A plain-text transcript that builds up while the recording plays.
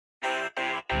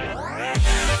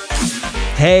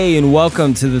Hey, and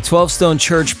welcome to the 12 Stone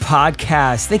Church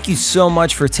podcast. Thank you so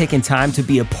much for taking time to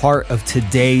be a part of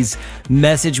today's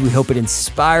message. We hope it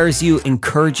inspires you,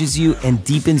 encourages you, and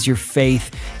deepens your faith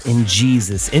in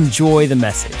Jesus. Enjoy the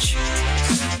message.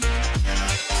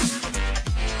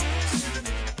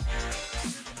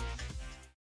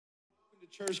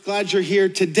 Church, glad you're here.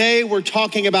 Today we're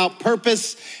talking about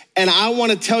purpose, and I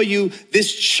want to tell you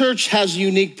this church has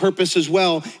unique purpose as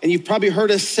well, and you've probably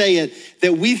heard us say it,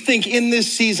 that we think in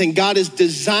this season God has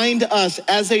designed us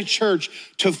as a church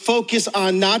to focus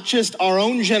on not just our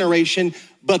own generation,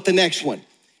 but the next one.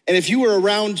 And if you were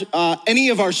around any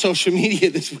of our social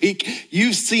media this week,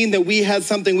 you've seen that we had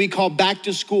something we call Back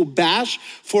to School Bash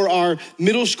for our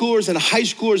middle schoolers and high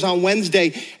schoolers on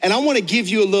Wednesday, and I want to give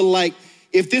you a little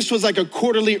if this was like a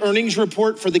quarterly earnings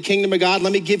report for the kingdom of God,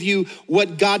 let me give you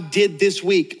what God did this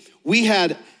week. We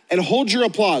had, and hold your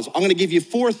applause, I'm gonna give you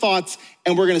 4 thoughts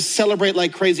and we're gonna celebrate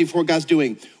like crazy for what God's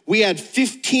doing. We had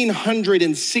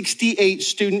 1,568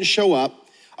 students show up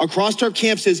across our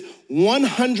campuses,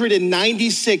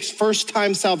 196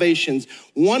 first-time salvations,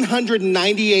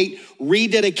 198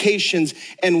 rededications,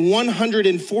 and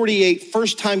 148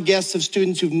 first-time guests of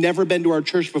students who've never been to our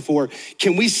church before.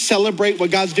 Can we celebrate what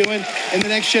God's doing in the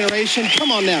next generation?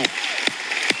 Come on now.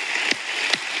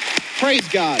 Praise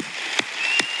God.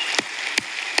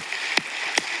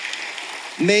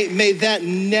 May that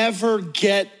never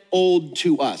get old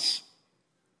to us.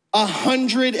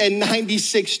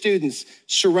 196 students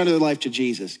surrender their life to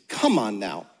Jesus. Come on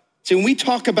now. So when we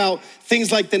talk about things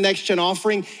like the Next Gen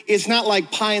offering, it's not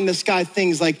like pie in the sky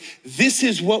things. Like this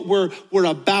is what we're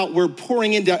about. We're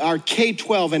pouring into our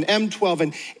K-12 and M-12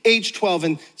 and H-12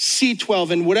 and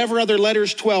C-12 and whatever other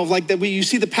letters 12, like that you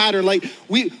see the pattern. Like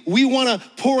we want to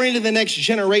pour into the next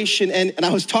generation. And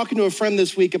I was talking to a friend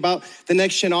this week about the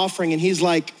Next Gen offering, and he's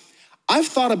like, I've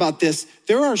thought about this.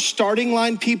 There are starting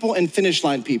line people and finish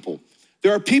line people.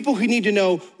 There are people who need to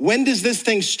know, when does this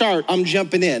thing start? I'm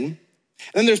jumping in.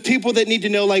 And then there's people that need to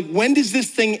know, like, when does this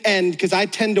thing end? Because I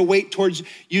tend to wait towards,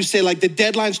 you say, like, the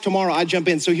deadline's tomorrow, I jump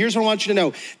in. So here's what I want you to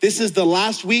know. This is the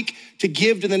last week to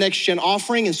give to the Next Gen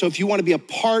offering. And so if you want to be a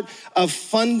part of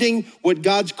funding what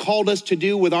God's called us to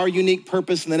do with our unique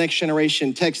purpose in the next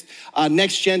generation, text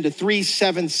Next Gen to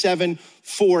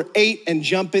 37748 and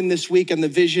jump in this week on the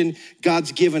vision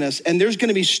God's given us. And there's going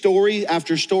to be story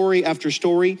after story after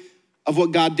story of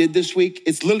what God did this week.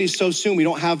 It's literally so soon. We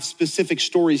don't have specific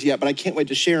stories yet, but I can't wait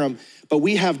to share them. But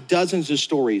we have dozens of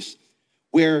stories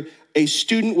where a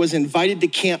student was invited to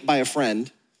camp by a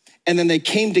friend, and then they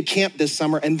came to camp this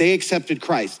summer and they accepted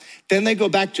Christ. Then they go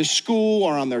back to school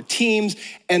or on their teams,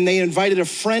 and they invited a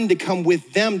friend to come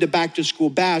with them to Back to School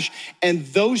Bash, and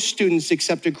those students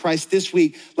accepted Christ this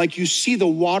week. Like you see the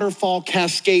waterfall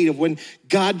cascade of when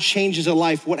God changes a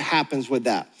life, what happens with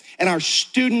that? And our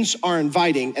students are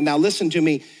inviting, and now listen to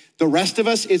me, the rest of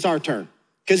us, it's our turn.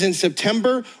 Because in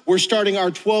September, we're starting our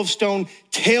 12 Stone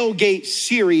Tailgate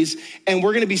series, and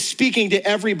we're gonna be speaking to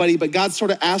everybody, but God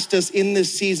sort of asked us in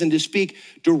this season to speak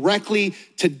directly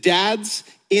to dads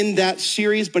in that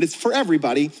series, but it's for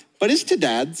everybody, but it's to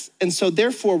dads. And so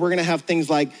therefore, we're gonna have things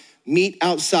like meat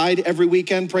outside every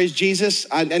weekend, praise Jesus.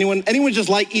 Anyone just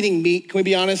like eating meat, can we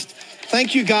be honest?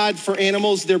 Thank you, God, for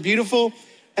animals, they're beautiful.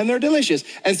 And they're delicious.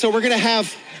 And so we're gonna have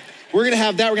that, we're gonna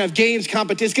have games,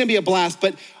 competition, it's gonna be a blast,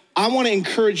 but I wanna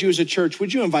encourage you as a church,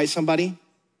 would you invite somebody?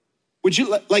 Would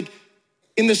you, like,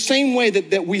 in the same way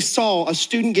that we saw a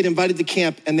student get invited to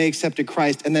camp and they accepted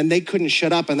Christ, and then they couldn't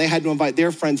shut up and they had to invite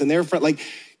their friends and their friends, like,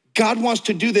 God wants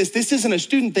to do this. This isn't a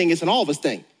student thing, it's an all of us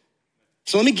thing.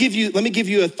 So let me give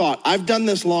you a thought. I've done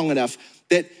this long enough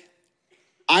that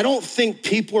I don't think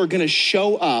people are gonna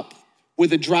show up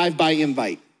with a drive-by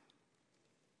invite.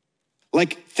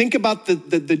 Like, think about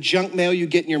the junk mail you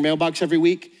get in your mailbox every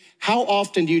week. How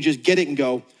often do you just get it and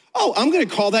go, oh, I'm gonna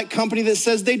call that company that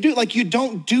says they do? Like, you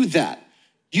don't do that.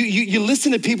 You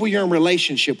listen to people you're in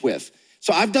relationship with.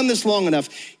 So I've done this long enough.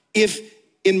 If,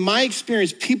 in my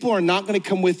experience, people are not gonna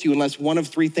come with you unless one of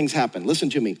 3 things happen. Listen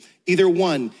to me. Either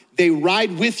 1, they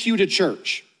ride with you to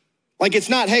church. Like, it's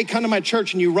not, hey, come to my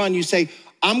church, and you run, you say,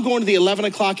 I'm going to the 11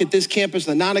 o'clock at this campus,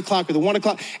 the 9 o'clock or the 1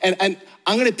 o'clock, and I'm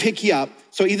gonna pick you up.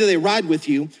 So either they ride with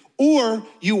you, or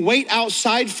you wait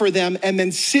outside for them and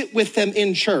then sit with them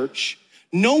in church.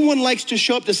 No one likes to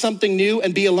show up to something new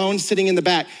and be alone sitting in the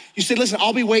back. You say, listen,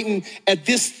 I'll be waiting at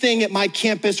this thing at my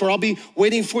campus, or I'll be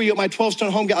waiting for you at my 12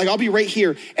 Stone home. Like, I'll be right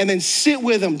here, and then sit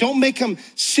with them. Don't make them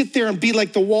sit there and be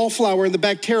like the wallflower in the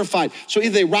back, terrified. So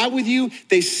either they ride with you,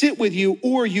 they sit with you,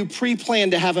 or you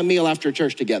pre-plan to have a meal after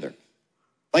church together.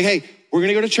 Like, hey, we're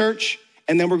gonna go to church,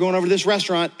 and then we're going over to this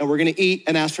restaurant and we're gonna eat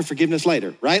and ask for forgiveness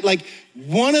later, right? Like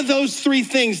one of those three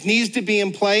things needs to be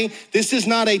in play. This is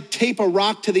not a tape a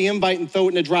rock to the invite and throw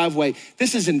it in the driveway.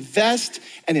 This is invest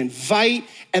and invite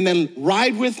and then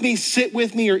ride with me, sit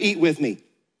with me, or eat with me,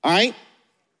 all right?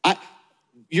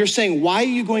 You're saying, why are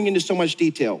you going into so much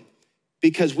detail?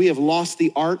 Because we have lost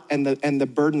the art and the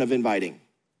burden of inviting.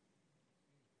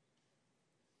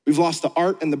 We've lost the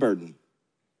art and the burden.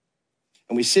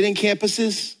 And we sit in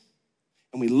campuses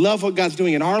and we love what God's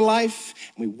doing in our life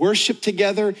and we worship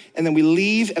together and then we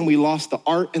leave and we lost the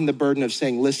art and the burden of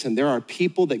saying, listen, there are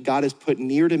people that God has put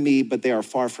near to me, but they are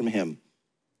far from him.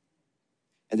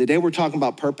 And today we're talking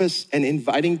about purpose, and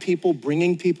inviting people,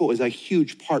 bringing people is a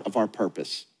huge part of our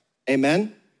purpose.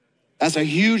 Amen? That's a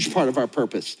huge part of our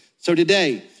purpose. So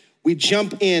today we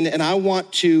jump in, and I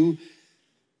want to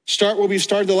start where we've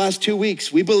started the last 2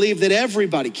 weeks. We believe that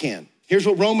everybody can. Here's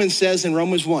what Romans says in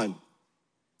Romans 1.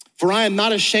 For I am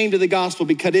not ashamed of the gospel,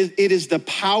 because it is the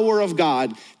power of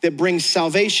God that brings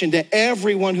salvation to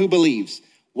everyone who believes.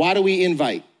 Why do we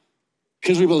invite?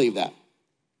 Because we believe that.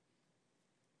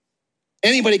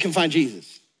 Anybody can find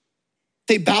Jesus.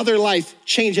 They bow their life,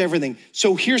 change everything.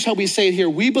 So here's how we say it here.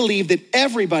 We believe that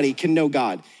everybody can know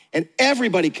God, and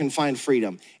everybody can find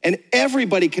freedom, and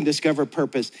everybody can discover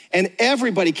purpose, and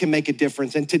everybody can make a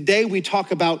difference. And today we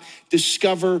talk about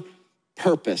discover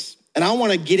purpose. And I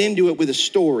wanna get into it with a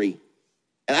story.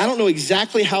 And I don't know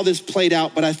exactly how this played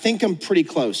out, but I think I'm pretty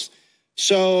close.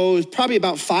 So it's probably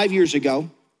about 5 years ago.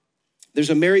 There's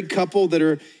a married couple that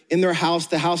are in their house.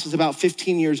 The house is about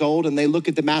 15 years old, and they look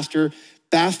at the master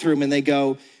bathroom and they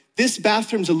go, this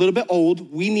bathroom's a little bit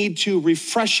old. We need to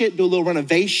refresh it, do a little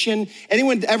renovation.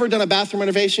 Anyone ever done a bathroom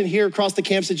renovation here across the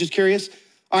campus? Just curious?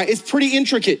 All right, it's pretty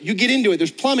intricate. You get into it.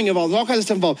 There's plumbing involved, there's all kinds of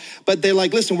stuff involved. But they're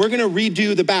like, listen, we're gonna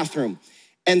redo the bathroom.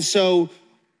 And so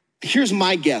here's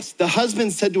my guess. The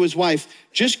husband said to his wife,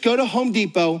 just go to Home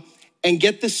Depot and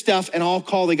get the stuff, and I'll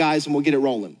call the guys and we'll get it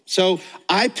rolling. So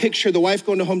I picture the wife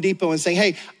going to Home Depot and saying,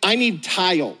 hey, I need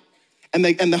tile. And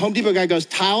the Home Depot guy goes,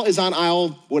 tile is on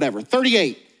aisle, whatever,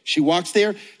 38. She walks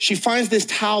there, she finds this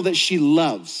tile that she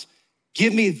loves.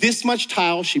 Give me this much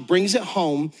tile. She brings it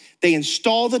home. They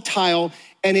install the tile,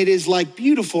 and it is like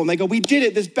beautiful. And they go, we did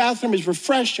it. This bathroom is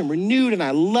refreshed and renewed, and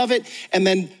I love it. And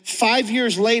then 5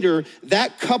 years later,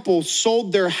 that couple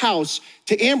sold their house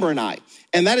to Amber and I.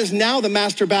 And that is now the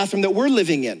master bathroom that we're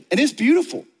living in. And it's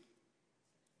beautiful.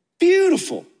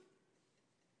 Beautiful.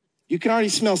 You can already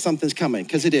smell something's coming,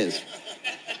 because it is.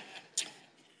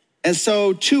 And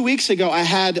so 2 weeks ago, I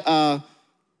had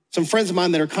some friends of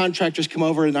mine that are contractors come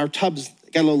over, and our tub's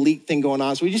got a little leak thing going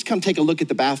on. So we just come take a look at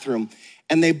the bathroom.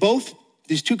 And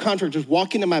these two contractors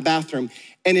walk into my bathroom,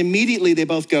 and immediately they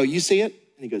both go, you see it?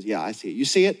 And he goes, yeah, I see it. You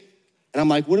see it? And I'm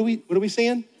like, what are we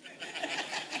seeing?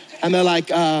 And they're like,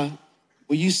 well,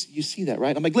 you see that,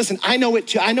 right? I'm like, listen, I know it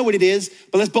too. I know what it is,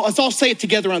 but let's all say it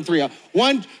together on three.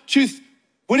 1, 2,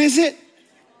 what is it?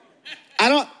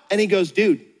 And he goes,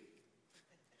 dude,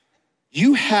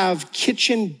 you have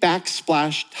kitchen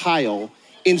backsplash tile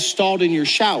installed in your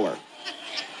shower.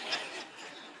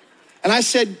 And I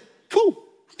said, cool,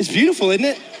 it's beautiful, isn't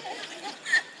it?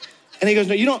 And he goes,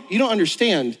 no, you don't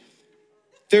understand.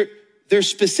 There's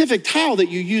specific tile that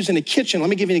you use in a kitchen. Let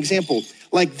me give you an example.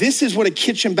 Like, this is what a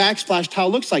kitchen backsplash tile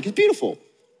looks like. It's beautiful.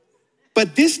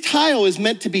 But this tile is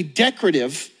meant to be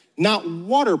decorative, not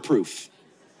waterproof.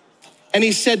 And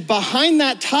he said, behind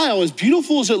that tile, as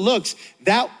beautiful as it looks,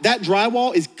 that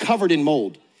drywall is covered in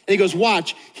mold. And he goes,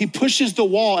 watch. He pushes the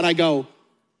wall, and I go,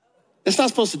 it's not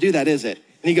supposed to do that, is it?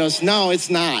 And he goes, no, it's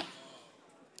not.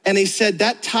 And he said,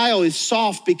 that tile is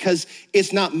soft because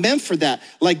it's not meant for that.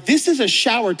 Like, this is a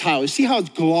shower tile. You see how it's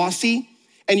glossy?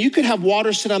 And you could have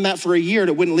water sit on that for a year and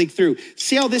it wouldn't leak through.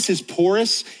 See how this is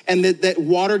porous and that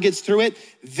water gets through it?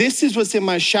 This is what's in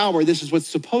my shower. This is what's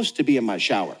supposed to be in my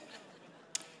shower.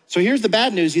 So here's the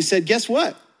bad news. He said, guess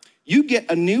what? You get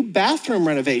a new bathroom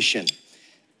renovation.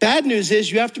 Bad news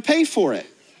is you have to pay for it.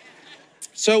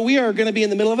 So we are gonna be in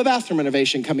the middle of a bathroom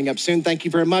renovation coming up soon. Thank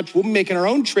you very much. We'll be making our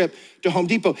own trip to Home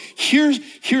Depot. Here's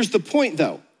the point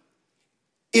though.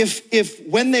 If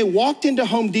when they walked into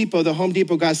Home Depot, the Home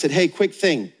Depot guy said, hey, quick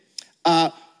thing.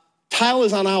 Tile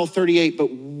is on aisle 38, but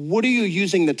what are you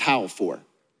using the tile for?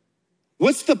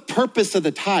 What's the purpose of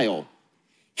the tile?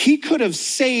 He could have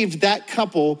saved that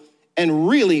couple and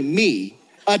really me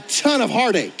a ton of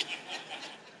heartache.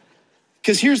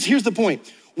 Because here's the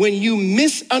point. When you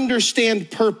misunderstand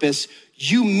purpose,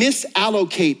 you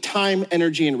misallocate time,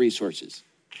 energy, and resources.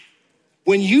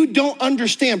 When you don't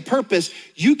understand purpose,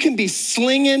 you can be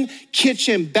slinging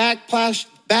kitchen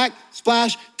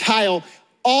backsplash tile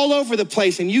all over the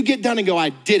place, and you get done and go, I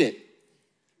did it.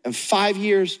 And 5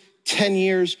 years, 10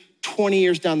 years, 20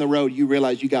 years down the road, you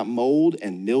realize you got mold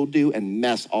and mildew and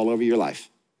mess all over your life.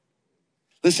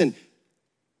 Listen,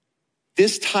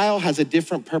 this tile has a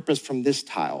different purpose from this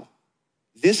tile.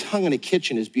 This hung in a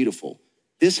kitchen is beautiful.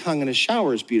 This hung in a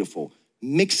shower is beautiful.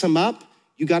 Mix them up,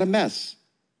 you got a mess.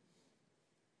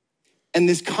 And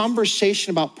this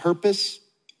conversation about purpose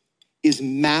is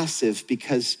massive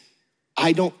because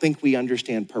I don't think we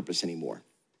understand purpose anymore.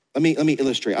 Let me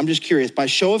illustrate. I'm just curious, by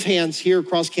show of hands here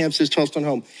across campuses, 12 Stone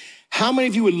Home, how many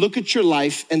of you would look at your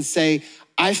life and say,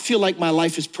 I feel like my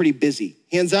life is pretty busy?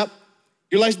 Hands up.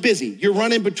 Your life's busy. You're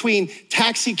running between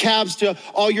taxi cabs to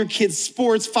all your kids'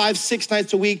 sports 5-6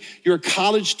 nights a week. You're a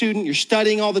college student. You're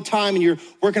studying all the time and you're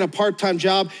working a part-time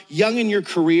job. Young in your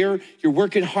career. You're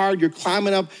working hard. You're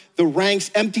climbing up the ranks.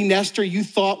 Empty nester. You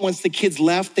thought once the kids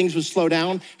left, things would slow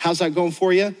down. How's that going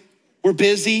for you? We're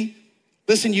busy.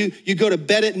 Listen, you go to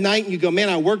bed at night and you go, man,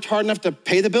 I worked hard enough to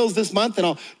pay the bills this month and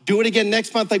I'll do it again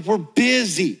next month. Like, we're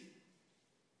busy.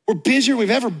 We're busier than we've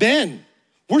ever been.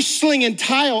 We're slinging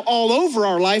tile all over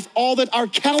our life, all that our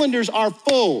calendars are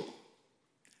full.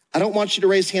 I don't want you to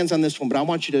raise hands on this one, but I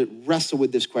want you to wrestle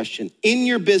with this question. In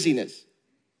your busyness,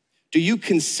 do you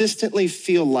consistently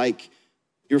feel like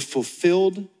you're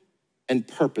fulfilled and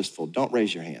purposeful? Don't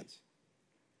raise your hands.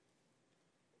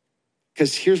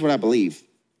 Because here's what I believe.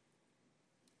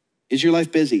 Is your life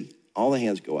busy? All the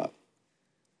hands go up.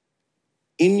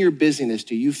 In your busyness,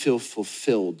 do you feel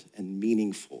fulfilled and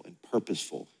meaningful and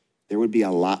purposeful? There would be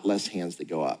a lot less hands that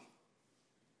go up.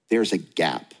 There's a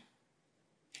gap.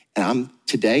 And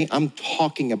today I'm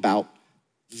talking about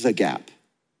the gap.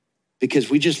 Because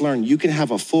we just learned you can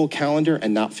have a full calendar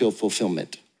and not feel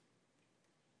fulfillment.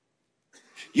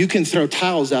 You can throw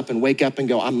tiles up and wake up and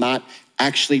go, I'm not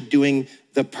actually doing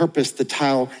the purpose the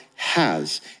tile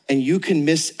has. And you can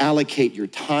misallocate your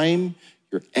time,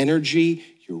 your energy,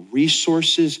 your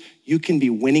resources. You can be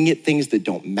winning at things that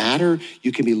don't matter.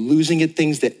 You can be losing at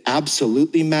things that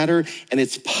absolutely matter. And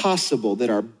it's possible that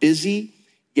our busy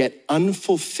yet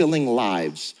unfulfilling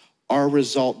lives are a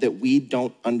result that we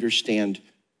don't understand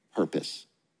purpose.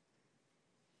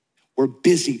 We're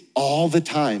busy all the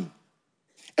time.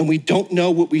 And we don't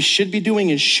know what we should be doing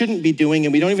and shouldn't be doing,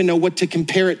 and we don't even know what to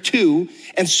compare it to.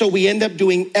 And so we end up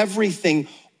doing everything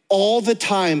all the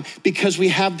time because we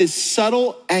have this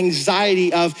subtle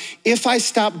anxiety of, if I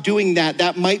stop doing that,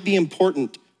 that might be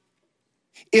important.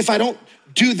 If I don't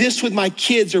do this with my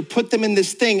kids or put them in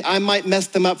this thing, I might mess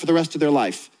them up for the rest of their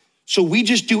life. So we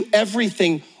just do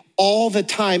everything all the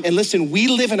time. And listen, we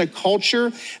live in a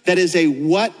culture that is a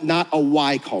what, not a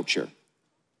why culture.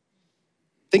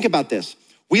 Think about this.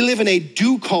 We live in a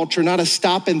do culture, not a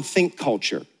stop and think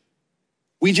culture.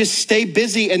 We just stay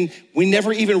busy and we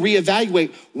never even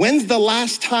reevaluate. When's the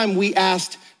last time we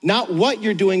asked not what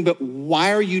you're doing, but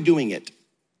why are you doing it?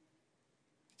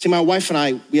 See, my wife and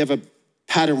I, we have a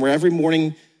pattern where every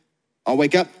morning I'll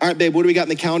wake up, all right, babe, what do we got in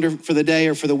the calendar for the day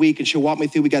or for the week? And she'll walk me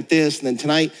through, we got this. And then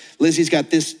tonight, Lizzie's got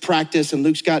this practice and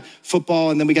Luke's got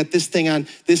football. And then we got this thing on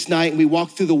this night and we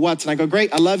walk through the what's. And I go,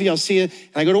 great, I love you, I'll see you.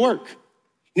 And I go to work.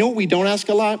 You know what we don't ask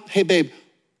a lot? Hey, babe,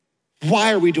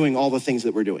 why are we doing all the things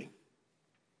that we're doing?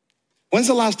 When's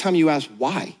the last time you asked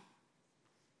why?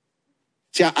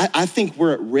 See, I think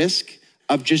we're at risk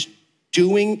of just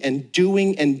doing and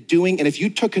doing and doing. And if you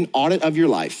took an audit of your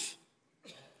life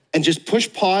and just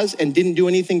pushed pause and didn't do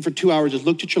anything for 2 hours, just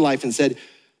looked at your life and said,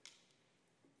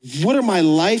 what are my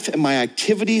life and my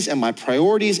activities and my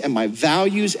priorities and my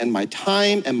values and my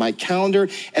time and my calendar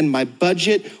and my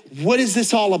budget? What is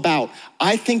this all about?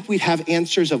 I think we'd have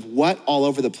answers of what all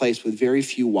over the place with very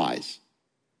few whys,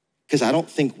 because I don't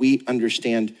think we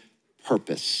understand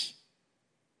purpose.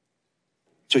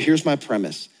 So here's my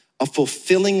premise. A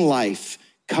fulfilling life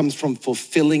comes from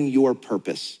fulfilling your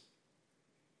purpose.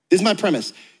 This is my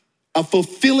premise. A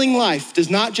fulfilling life does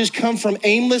not just come from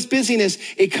aimless busyness,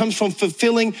 it comes from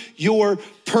fulfilling your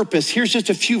purpose. Here's just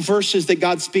a few verses that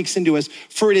God speaks into us.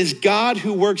 For it is God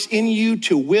who works in you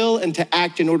to will and to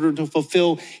act in order to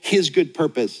fulfill his good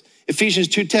purpose. Ephesians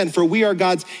 2:10, for we are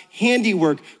God's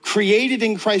handiwork, created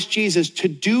in Christ Jesus to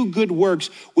do good works,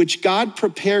 which God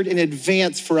prepared in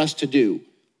advance for us to do.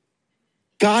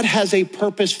 God has a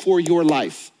purpose for your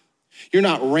life. You're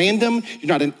not random. You're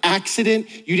not an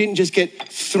accident. You didn't just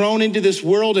get thrown into this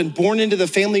world and born into the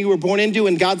family you were born into.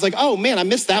 And God's like, oh man, I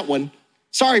missed that one.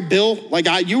 Sorry, Bill.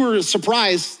 You were a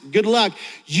surprise. Good luck.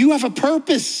 You have a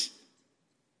purpose.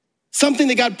 Something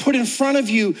that God put in front of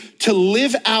you to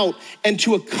live out and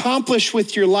to accomplish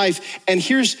with your life. And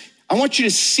I want you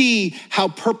to see how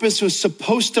purpose was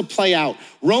supposed to play out.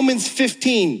 Romans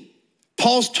 15.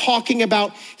 Paul's talking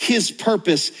about his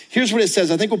purpose. Here's what it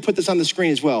says. I think we'll put this on the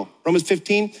screen as well. Romans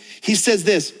 15, he says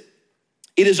this,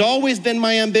 "It has always been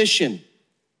my ambition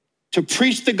to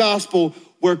preach the gospel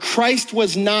where Christ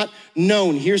was not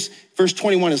known." Here's verse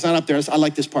 21, it's not up there. I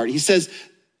like this part. He says,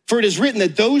 "For it is written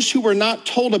that those who were not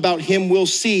told about him will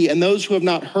see, and those who have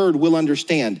not heard will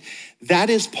understand." That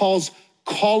is Paul's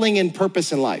calling and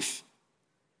purpose in life.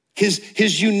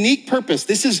 His unique purpose.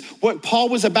 This is what Paul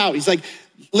was about. He's like,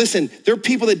 listen, there are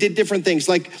people that did different things.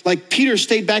 Like Peter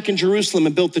stayed back in Jerusalem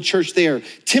and built the church there.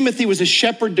 Timothy was a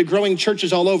shepherd to growing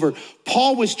churches all over.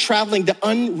 Paul was traveling to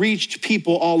unreached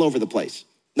people all over the place.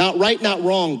 Not right, not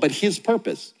wrong, but his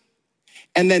purpose.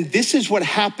 And then this is what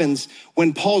happens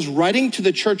when Paul's writing to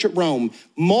the church at Rome.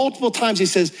 Multiple times he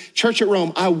says, "Church at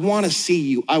Rome, I want to see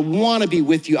you. I want to be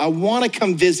with you. I want to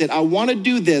come visit. I want to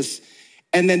do this."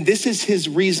 And then this is his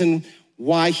reason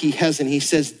why he hasn't. He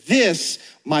says, "This,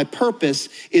 my purpose,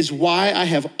 is why I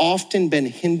have often been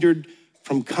hindered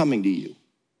from coming to you."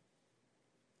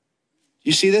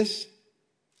 You see this?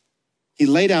 He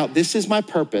laid out, this is my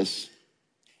purpose,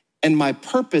 and my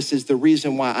purpose is the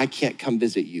reason why I can't come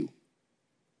visit you.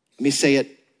 Let me say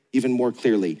it even more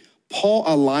clearly. Paul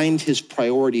aligned his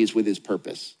priorities with his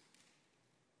purpose.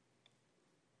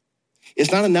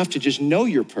 It's not enough to just know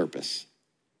your purpose.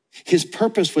 His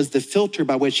purpose was the filter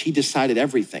by which he decided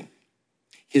everything.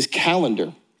 His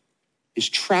calendar, his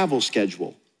travel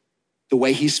schedule, the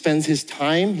way he spends his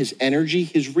time, his energy,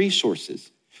 his resources,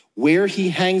 where he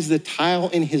hangs the tile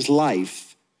in his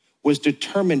life was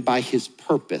determined by his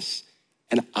purpose.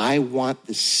 And I want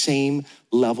the same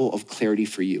level of clarity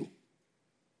for you.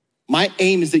 My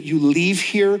aim is that you leave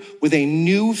here with a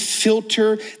new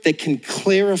filter that can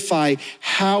clarify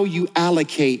how you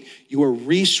allocate your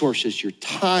resources, your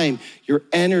time, your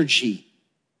energy.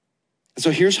 And so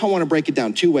here's how I want to break it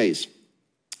down, 2 ways.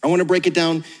 I want to break it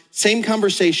down, same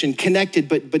conversation, connected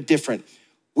but different.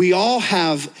 We all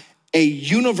have a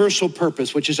universal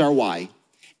purpose, which is our why.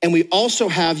 And we also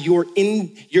have your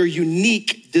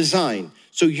unique design.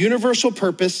 So universal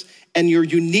purpose and your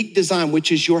unique design,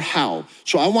 which is your how.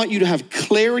 So I want you to have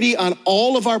clarity on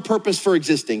all of our purpose for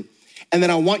existing. And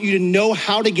then I want you to know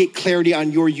how to get clarity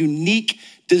on your unique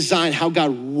design, how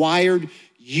God wired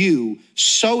you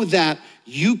so that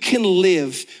you can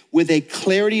live with a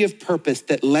clarity of purpose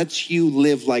that lets you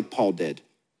live like Paul did.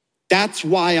 That's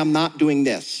why I'm not doing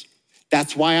this.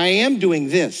 That's why I am doing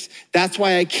this. That's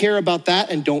why I care about that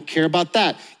and don't care about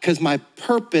that, because my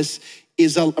purpose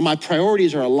is, my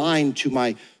priorities are aligned to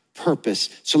my purpose.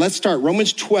 So let's start.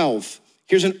 Romans 12.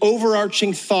 Here's an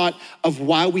overarching thought of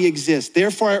why we exist.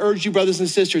 "Therefore, I urge you, brothers and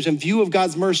sisters, in view of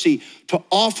God's mercy, to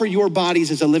offer your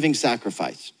bodies as a living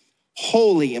sacrifice,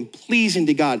 holy and pleasing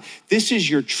to God. This is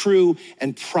your true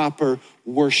and proper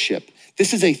worship."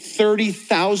 This is a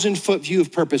 30,000-foot view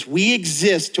of purpose. We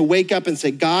exist to wake up and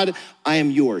say, "God, I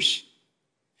am yours.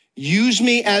 Use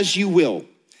me as you will."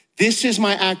 This is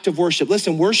my act of worship.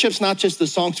 Listen, worship's not just the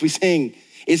songs we sing,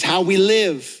 it's how we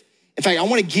live. In fact, I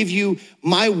want to give you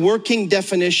my working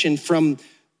definition from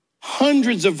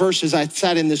hundreds of verses I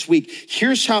sat in this week.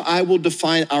 Here's how I will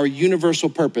define our universal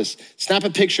purpose. Snap a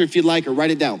picture if you'd like, or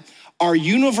write it down. Our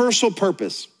universal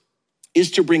purpose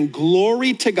is to bring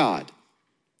glory to God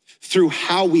through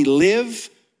how we live,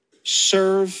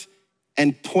 serve,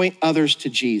 and point others to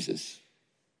Jesus.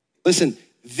 Listen,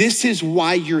 this is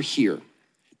why you're here,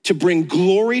 to bring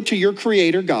glory to your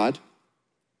Creator, God,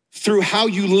 through how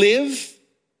you live,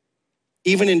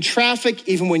 even in traffic,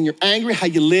 even when you're angry, how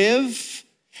you live,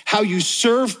 how you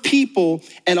serve people,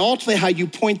 and ultimately how you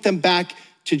point them back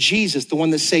to Jesus, the one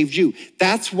that saved you.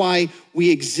 That's why we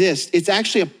exist. It's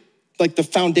actually like the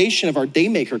foundation of our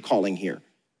Daymaker calling here.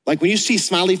 Like when you see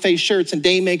smiley face shirts and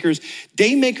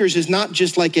Daymakers is not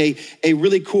just like a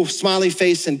really cool smiley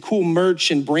face and cool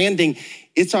merch and branding.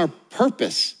 It's our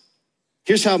purpose.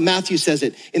 Here's how Matthew says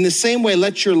it. "In the same way,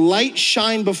 let your light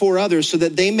shine before others so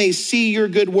that they may see your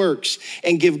good works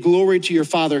and give glory to your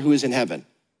Father who is in heaven."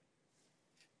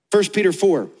 1 Peter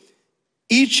 4,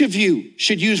 "Each of you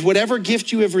should use whatever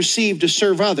gift you have received to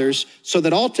serve others so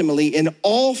that ultimately in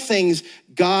all things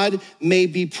God may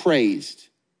be praised."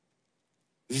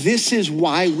 This is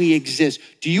why we exist.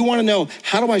 Do you want to know,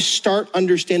 how do I start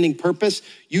understanding purpose?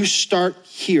 You start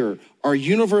here. Our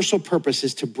universal purpose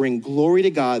is to bring glory to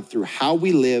God through how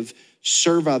we live,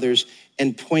 serve others,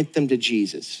 and point them to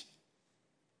Jesus.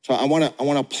 So I want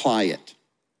to apply it.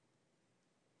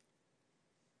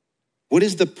 What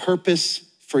is the purpose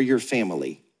for your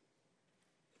family?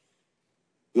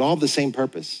 We all have the same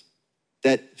purpose,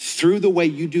 that through the way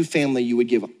you do family, you would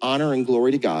give honor and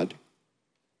glory to God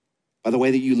by the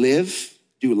way that you live,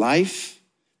 do life,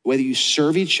 the way that you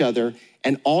serve each other,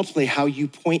 and ultimately how you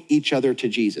point each other to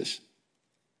Jesus.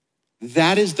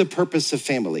 That is the purpose of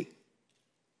family,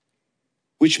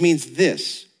 which means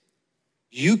this: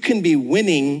 you can be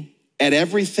winning at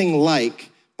everything, like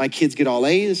my kids get all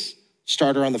A's,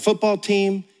 starter on the football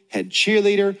team, head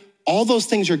cheerleader. All those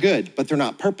things are good, but they're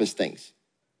not purpose things.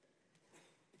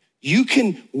 You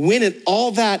can win at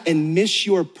all that and miss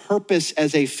your purpose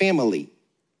as a family.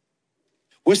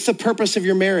 What's the purpose of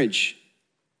your marriage?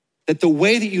 That the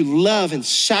way that you love and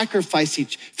sacrifice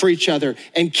for each other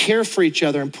and care for each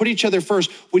other and put each other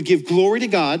first would give glory to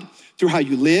God through how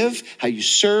you live, how you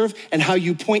serve, and how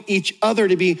you point each other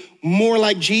to be more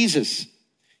like Jesus.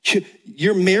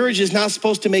 Your marriage is not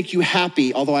supposed to make you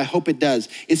happy, although I hope it does.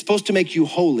 It's supposed to make you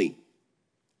holy.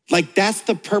 Like, that's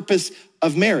the purpose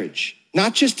of marriage.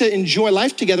 Not just to enjoy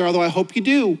life together, although I hope you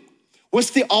do. What's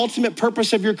the ultimate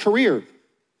purpose of your career?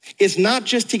 It's not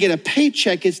just to get a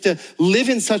paycheck, it's to live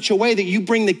in such a way that you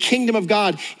bring the kingdom of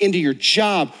God into your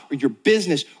job or your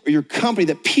business or your company,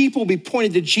 that people will be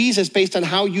pointed to Jesus based on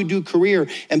how you do career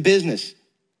and business.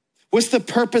 What's the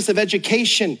purpose of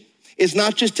education? It's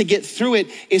not just to get through it,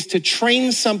 it's to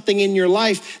train something in your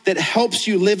life that helps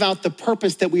you live out the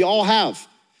purpose that we all have,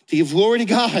 to give glory to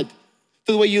God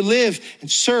through the way you live and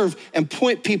serve and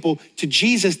point people to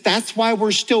Jesus. That's why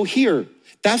we're still here.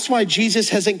 That's why Jesus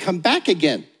hasn't come back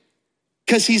again,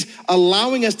 because he's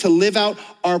allowing us to live out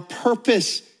our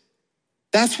purpose.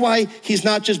 That's why he's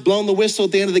not just blowing the whistle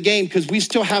at the end of the game, because we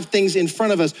still have things in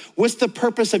front of us. What's the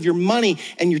purpose of your money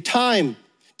and your time?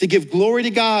 To give glory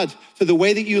to God through the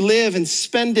way that you live and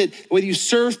spend it, the way that you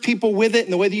serve people with it,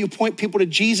 and the way that you point people to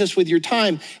Jesus with your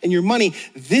time and your money.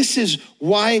 This is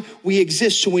why we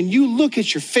exist. So when you look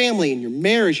at your family and your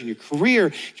marriage and your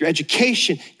career, your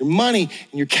education, your money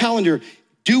and your calendar,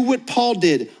 do what Paul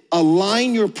did.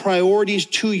 Align your priorities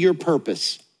to your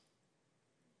purpose.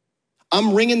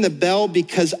 I'm ringing the bell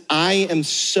because I am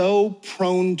so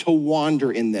prone to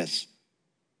wander in this.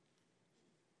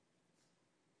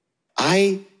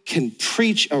 I can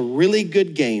preach a really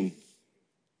good game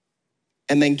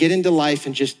and then get into life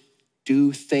and just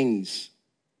do things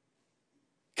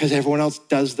because everyone else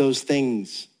does those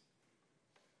things.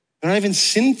 They're not even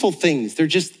sinful things. They're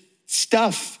just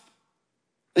stuff.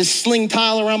 Let's sling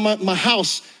tile around my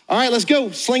house. All right, let's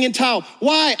go, slinging tile.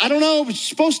 Why? I don't know, but you're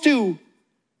supposed to.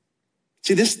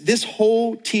 See, this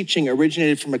whole teaching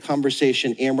originated from a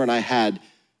conversation Amber and I had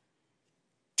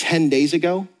 10 days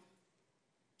ago.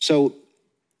 So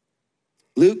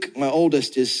Luke, my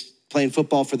oldest, is playing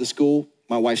football for the school.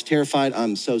 My wife's terrified.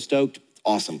 I'm so stoked.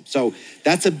 Awesome. So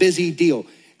that's a busy deal.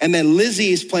 And then Lizzie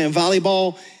is playing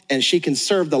volleyball, and she can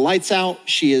serve the lights out.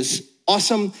 She is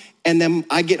awesome. And then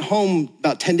I get home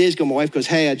about 10 days ago. My wife goes,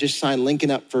 hey, I just signed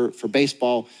Lincoln up for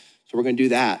baseball, so we're going to do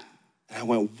that. And I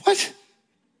went, what?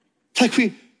 Like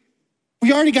we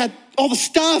already got all the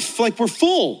stuff. Like, we're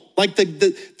full. Like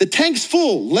the tank's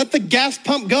full. Let the gas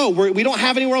pump go. We don't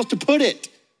have anywhere else to put it.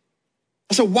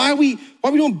 I said, why are we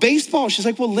doing baseball? She's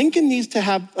like, well, Lincoln needs to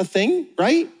have a thing,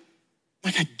 right? I'm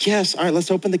like, I guess. All right,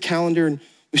 let's open the calendar. And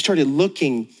we started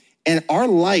looking, and our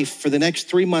life for the next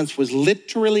 3 months was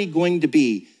literally going to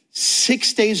be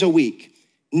 6 days a week,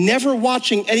 never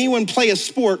watching anyone play a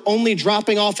sport, only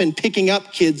dropping off and picking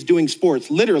up kids doing sports.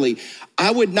 Literally,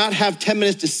 I would not have 10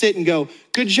 minutes to sit and go,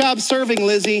 good job serving,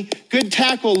 Lizzie. Good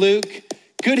tackle, Luke.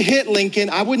 Good hit, Lincoln.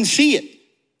 I wouldn't see it.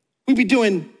 We'd be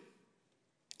doing.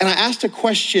 And I asked a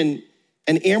question,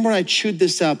 and Amber and I chewed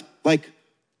this up, like,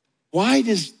 why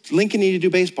does Lincoln need to do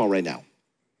baseball right now?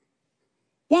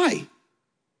 Why?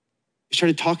 We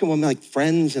started talking with him like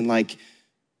friends and like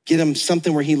get him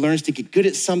something where he learns to get good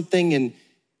at something. And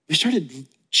we started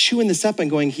chewing this up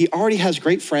and going, he already has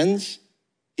great friends.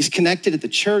 He's connected at the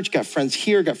church, got friends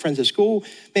here, got friends at school.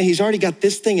 Man, he's already got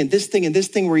this thing and this thing and this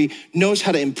thing where he knows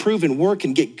how to improve and work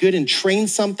and get good and train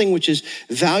something, which is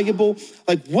valuable.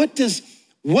 Like, what does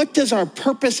our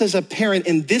purpose as a parent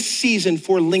in this season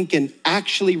for Lincoln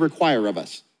actually require of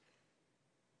us?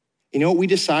 You know what we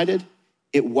decided?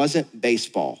 It wasn't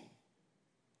baseball.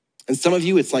 And some of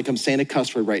you, it's like I'm saying a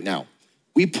cuss word right now.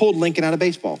 We pulled Lincoln out of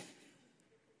baseball.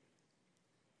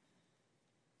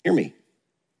 Hear me.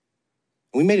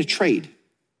 We made a trade.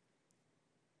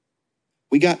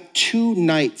 We got 2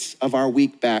 nights of our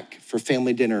week back for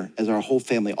family dinner as our whole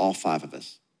family, all 5 of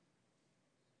us.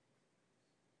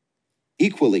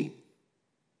 Equally,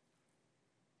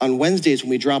 on Wednesdays when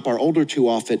we drop our older 2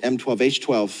 off at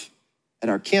M12H12 at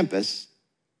our campus,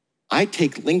 I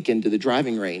take Lincoln to the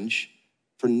driving range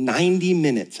for 90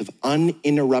 minutes of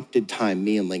uninterrupted time,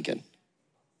 me and Lincoln.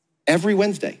 Every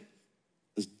Wednesday.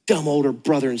 This dumb older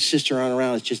brother and sister aren't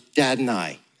around, it's just dad and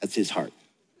I. That's his heart.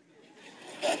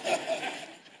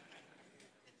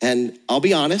 And I'll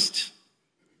be honest,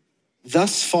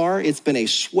 thus far, it's been a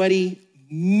sweaty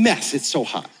mess. It's so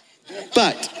hot.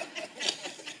 But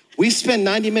we spend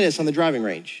 90 minutes on the driving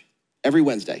range every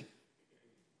Wednesday.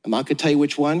 I'm not gonna tell you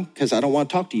which one, because I don't want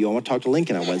to talk to you. I want to talk to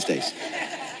Lincoln on Wednesdays.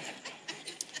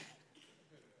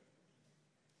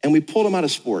 And we pulled him out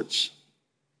of sports.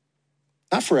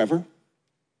 Not forever,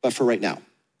 but for right now.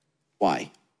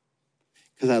 Why?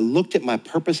 Because I looked at my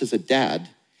purpose as a dad,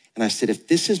 and I said, if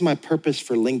this is my purpose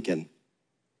for Lincoln,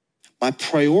 my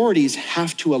priorities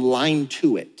have to align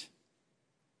to it.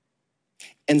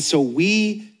 And so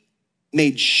we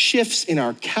made shifts in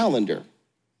our calendar,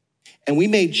 and we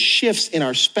made shifts in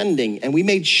our spending, and we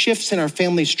made shifts in our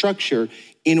family structure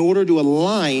in order to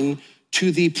align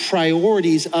to the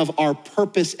priorities of our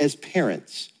purpose as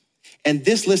parents. And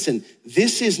this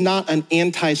is not an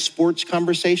anti-sports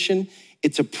conversation,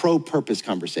 it's a pro-purpose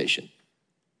conversation.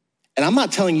 And I'm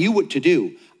not telling you what to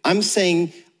do. I'm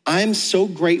saying I'm so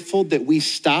grateful that we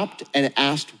stopped and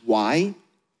asked why,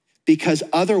 because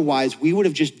otherwise we would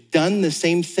have just done the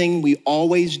same thing we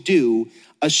always do,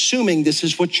 assuming this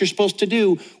is what you're supposed to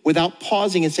do without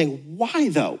pausing and saying, why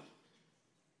though? In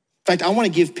fact, I want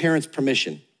to give parents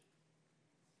permission.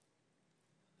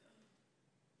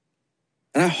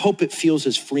 And I hope it feels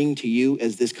as freeing to you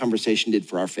as this conversation did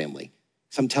for our family.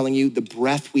 So I'm telling you, the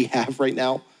breath we have right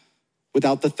now,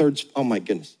 without the third, oh my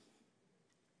goodness.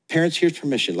 Parents, here's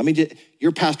permission.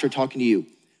 Your pastor talking to you.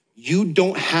 You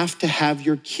don't have to have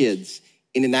your kids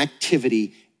in an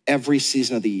activity every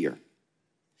season of the year.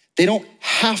 They don't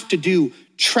have to do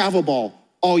travel ball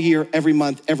all year, every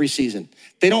month, every season.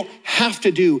 They don't have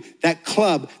to do that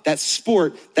club, that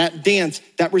sport, that dance,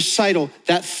 that recital,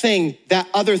 that thing, that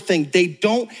other thing. They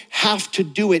don't have to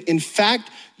do it. In fact,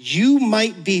 you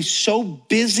might be so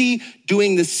busy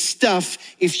doing this stuff,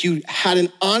 if you had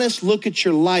an honest look at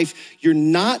your life, you're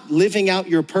not living out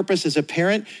your purpose as a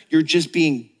parent, you're just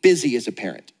being busy as a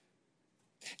parent.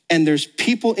 And there's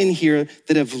people in here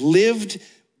that have lived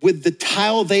with the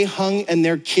tile they hung and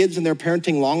their kids and their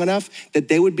parenting long enough that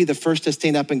they would be the first to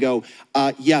stand up and go,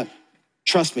 yeah,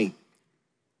 trust me,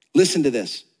 listen to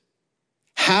this.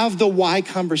 Have the why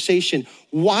conversation.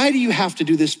 Why do you have to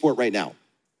do this sport right now?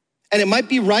 And it might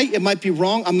be right, it might be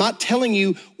wrong. I'm not telling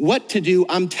you what to do,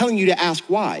 I'm telling you to ask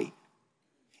why.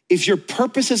 If your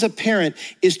purpose as a parent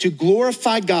is to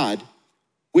glorify God,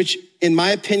 which in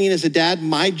my opinion as a dad,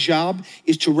 my job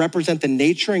is to represent the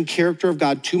nature and character of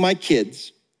God to my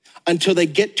kids, until they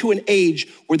get to an age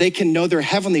where they can know their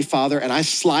heavenly Father, and I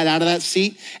slide out of that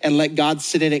seat and let God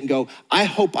sit in it and go, I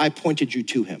hope I pointed you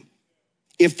to him.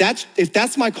 If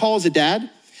that's my call as a dad,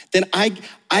 then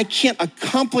I can't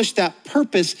accomplish that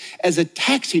purpose as a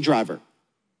taxi driver.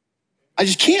 I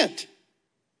just can't.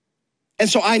 And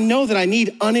so I know that I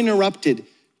need uninterrupted,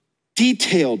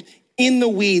 detailed, in the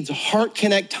weeds, heart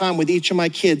connect time with each of my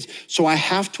kids. So I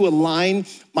have to align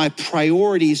my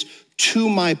priorities to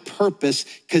my purpose,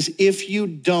 because if you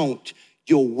don't,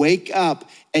 you'll wake up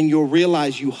and you'll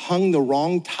realize you hung the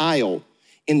wrong tile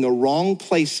in the wrong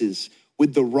places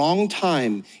with the wrong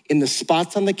time in the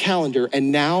spots on the calendar.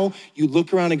 And now you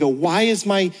look around and go, why is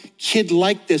my kid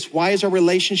like this? Why is our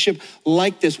relationship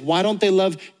like this? Why don't they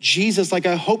love Jesus like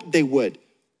I hoped they would?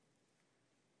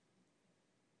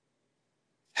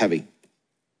 Heavy.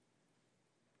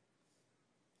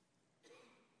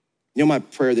 You know my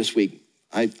prayer this week?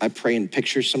 I pray in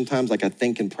pictures sometimes, like I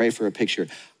think and pray for a picture.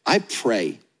 I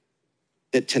pray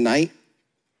that tonight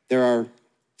there are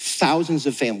thousands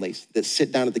of families that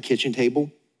sit down at the kitchen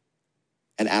table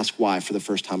and ask why for the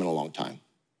first time in a long time.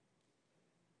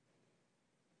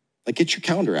 Like, get your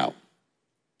calendar out,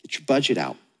 get your budget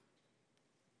out.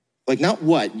 Like, not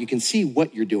what, you can see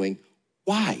what you're doing.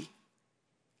 Why?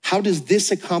 How does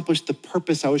this accomplish the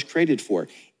purpose I was created for?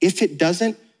 If it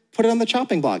doesn't, put it on the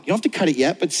chopping block. You don't have to cut it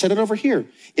yet, but set it over here.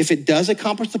 If it does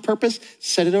accomplish the purpose,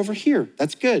 set it over here.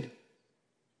 That's good.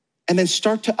 And then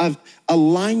start to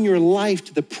align your life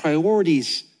to the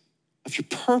priorities of your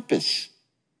purpose.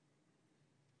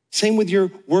 Same with your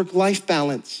work-life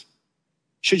balance.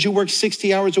 Should you work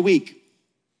 60 hours a week?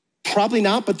 Probably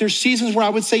not, but there's seasons where I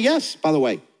would say yes, by the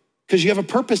way, because you have a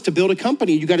purpose to build a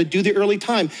company. You got to do the early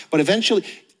time, but eventually,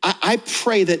 I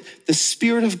pray that the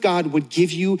Spirit of God would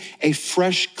give you a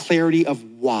fresh clarity of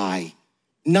why,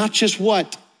 not just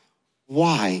what,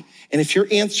 why. And if your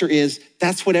answer is,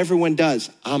 that's what everyone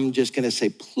does, I'm just gonna say,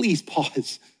 please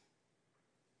pause.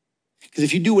 Because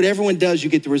if you do what everyone does, you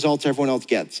get the results everyone else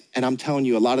gets. And I'm telling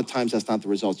you, a lot of times that's not the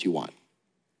results you want.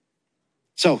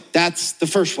 So that's the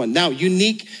first one. Now,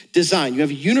 unique design. You have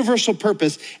a universal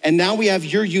purpose, and now we have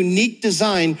your unique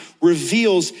design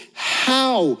reveals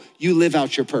how you live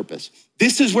out your purpose.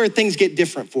 This is where things get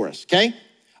different for us, okay?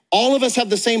 All of us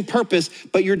have the same purpose,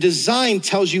 but your design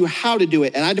tells you how to do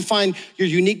it. And I define your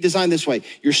unique design this way: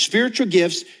 your spiritual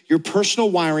gifts, your personal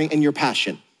wiring, and your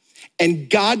passion. And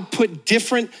God put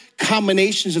different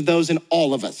combinations of those in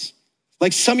all of us.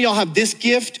 Like some of y'all have this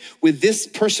gift with this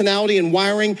personality and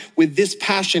wiring with this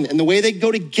passion, and the way they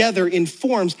go together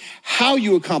informs how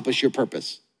you accomplish your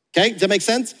purpose, okay? Does that make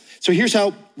sense? So here's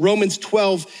how Romans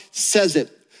 12 says it.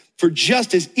 For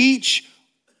just as each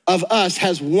of us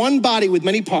has one body with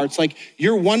many parts, like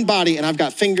you're one body and I've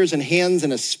got fingers and hands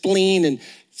and a spleen, and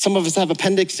some of us have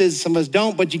appendixes, some of us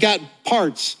don't, but you got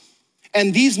parts.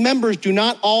 And these members do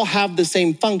not all have the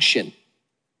same function.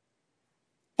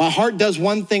 My heart does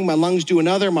one thing, my lungs do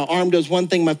another, my arm does one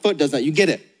thing, my foot does that. You get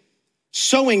it?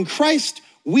 So in Christ,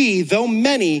 we, though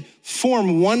many,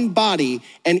 form one body,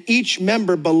 and each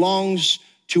member belongs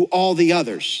to all the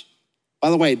others.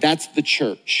 By the way, that's the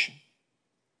church.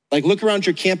 Like, look around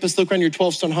your campus, look around your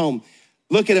 12-stone home,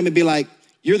 look at them and be like,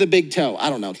 you're the big toe. I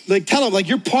don't know. Like, tell them, like,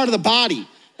 you're part of the body.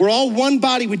 We're all one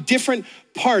body with different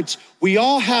parts. We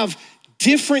all have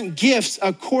different gifts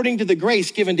according to the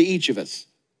grace given to each of us.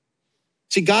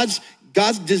 See, God's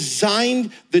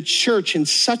designed the church in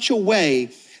such a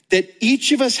way that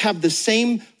each of us have the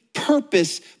same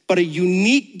purpose, but a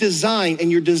unique design,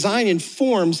 and your design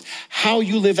informs how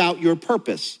you live out your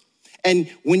purpose. And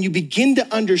when you begin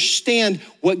to understand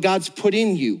what God's put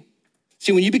in you,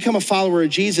 see, when you become a follower of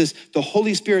Jesus, the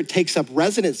Holy Spirit takes up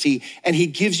residency and he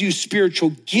gives you spiritual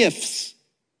gifts.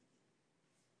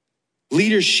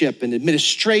 Leadership and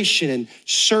administration and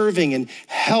serving and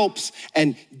helps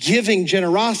and giving,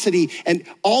 generosity, and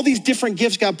all these different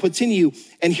gifts God puts in you.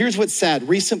 And here's what's sad.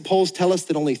 Recent polls tell us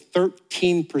that only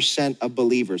 13% of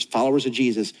believers, followers of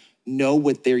Jesus, know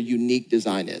what their unique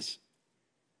design is.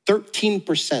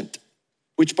 13%.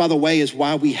 Which, by the way, is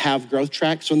why we have Growth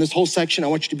Track. So in this whole section, I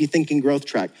want you to be thinking Growth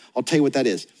Track. I'll tell you what that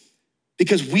is.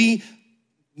 Because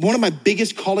one of my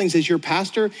biggest callings as your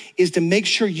pastor is to make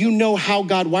sure you know how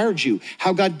God wired you,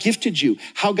 how God gifted you,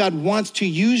 how God wants to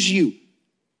use you.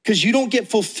 Because you don't get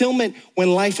fulfillment when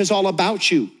life is all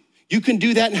about you. You can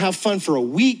do that and have fun for a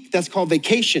week. That's called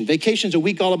vacation. Vacation's a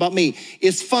week all about me.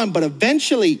 It's fun, but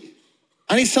eventually,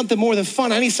 I need something more than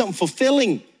fun. I need something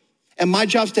fulfilling. And my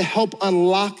job's to help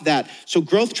unlock that. So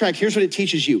Growth Track, here's what it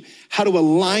teaches you: how to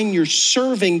align your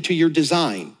serving to your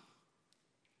design.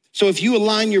 So if you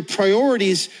align your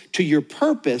priorities to your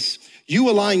purpose, you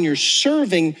align your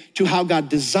serving to how God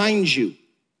designed you.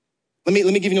 Let me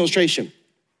give you an illustration.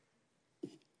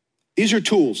 These are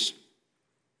tools,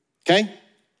 okay?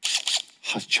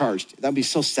 Oh, it's charged. That'd be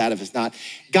so sad if it's not.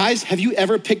 Guys, have you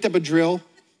ever picked up a drill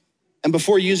and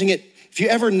before using it, if you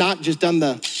ever not just done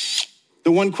the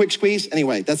one quick squeeze?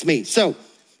 Anyway, that's me. So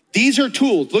these are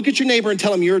tools. Look at your neighbor and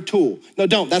tell him you're a tool. No,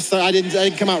 don't. I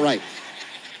didn't come out right.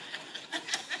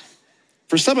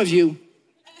 For some of you,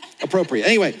 appropriate.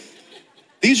 Anyway,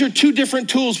 these are two different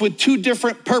tools with two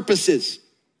different purposes.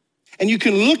 And you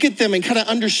can look at them and kind of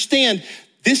understand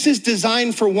this is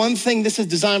designed for one thing, this is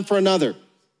designed for another.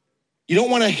 You don't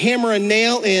want to hammer a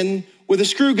nail in with a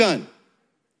screw gun.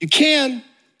 You can,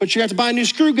 but you have to buy a new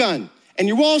screw gun. And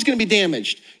your wall's gonna be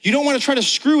damaged. You don't wanna try to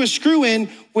screw a screw in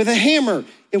with a hammer.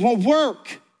 It won't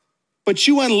work. But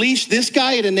you unleash this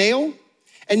guy at a nail,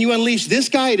 and you unleash this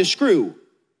guy at a screw,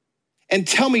 and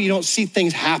tell me you don't see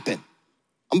things happen.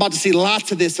 I'm about to see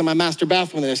lots of this in my master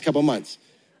bathroom in the next couple of months.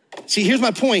 See, here's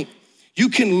my point. You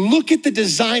can look at the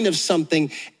design of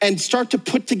something and start to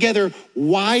put together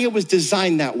why it was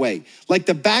designed that way. Like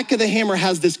the back of the hammer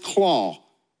has this claw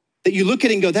that you look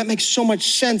at it and go, that makes so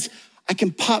much sense. I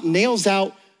can pop nails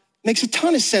out. Makes a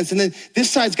ton of sense. And then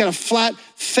this side's got a flat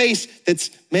face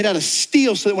that's made out of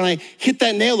steel so that when I hit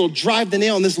that nail, it'll drive the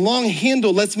nail. And this long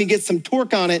handle lets me get some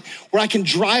torque on it where I can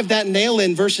drive that nail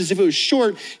in versus if it was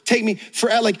short, take me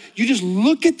forever. Like, you just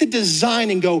look at the design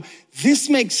and go, this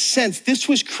makes sense. This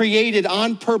was created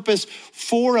on purpose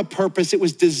for a purpose. It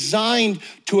was designed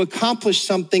to accomplish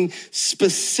something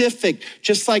specific,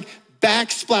 just like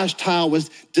backsplash tile was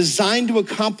designed to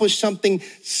accomplish something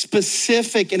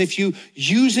specific. And if you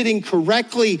use it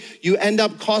incorrectly, you end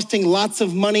up costing lots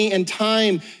of money and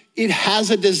time. It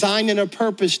has a design and a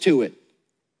purpose to it.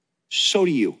 So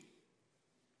do you.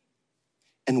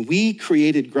 And we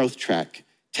created Growth Track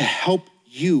to help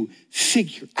you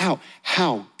figure out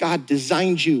how God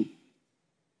designed you, your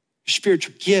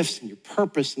spiritual gifts and your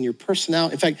purpose and your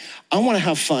personality. In fact, I want to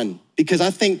have fun because I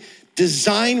think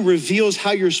design reveals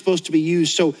how you're supposed to be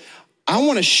used. So I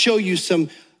want to show you some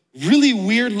really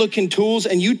weird looking tools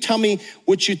and you tell me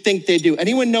what you think they do.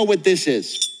 Anyone know what this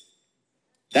is?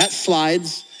 That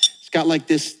slides. It's got like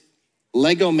this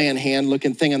Lego man hand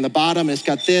looking thing on the bottom. And it's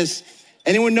got this.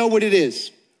 Anyone know what it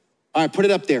is? All right, put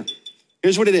it up there.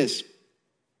 Here's what it is.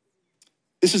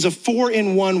 This is a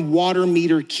 4-in-1 water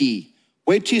meter key.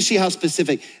 Wait till you see how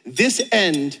specific. This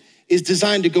end is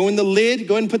designed to go in the lid.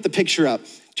 Go ahead and put the picture up.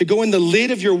 To go in the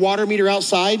lid of your water meter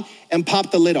outside and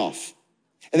pop the lid off.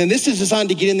 And then this is designed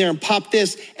to get in there and pop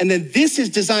this. And then this is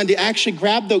designed to actually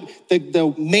grab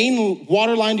the main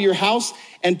water line to your house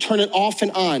and turn it off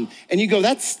and on. And you go,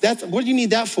 that's what do you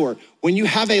need that for? When you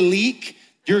have a leak,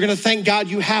 you're gonna thank God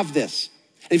you have this.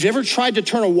 If you ever tried to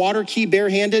turn a water key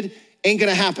barehanded, ain't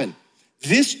gonna happen.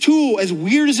 This tool, as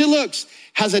weird as it looks,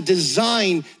 has a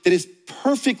design that is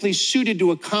perfectly suited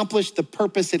to accomplish the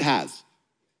purpose it has.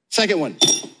 Second one,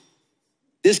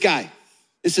 this guy.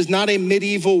 This is not a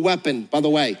medieval weapon, by the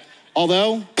way.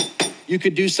 Although, you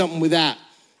could do something with that.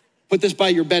 Put this by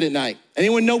your bed at night.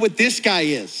 Anyone know what this guy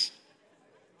is?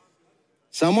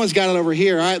 Someone's got it over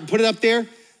here. All right, put it up there.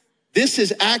 This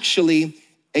is actually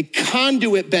a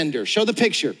conduit bender. Show the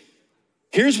picture.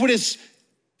 Here's what it's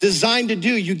designed to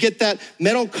do. You get that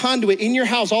metal conduit in your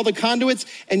house, all the conduits,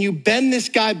 and you bend this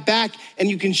guy back and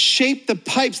you can shape the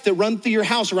pipes that run through your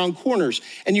house around corners.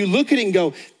 And you look at it and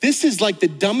go, this is like the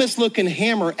dumbest looking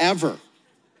hammer ever.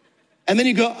 And then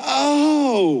you go,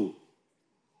 oh,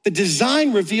 the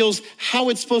design reveals how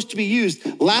it's supposed to be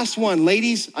used. Last one,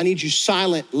 ladies, I need you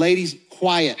silent. Ladies,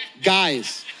 quiet.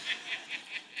 Guys,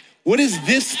 what is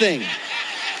this thing?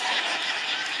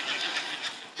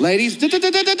 Ladies,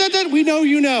 we know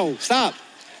you know. Stop.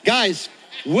 Guys,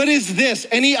 what is this?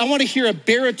 I want to hear a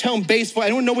baritone bass voice. I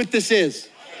don't know what this is.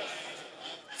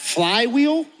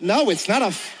 Flywheel? No, it's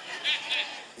not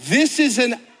this is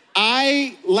an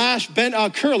eyelash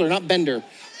curler, not bender.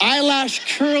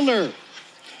 Eyelash curler.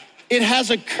 It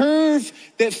has a curve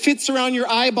that fits around your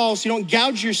eyeball so you don't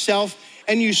gouge yourself,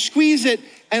 and you squeeze it,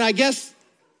 and I guess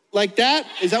like that?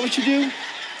 Is that what you do?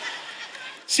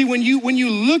 See, when you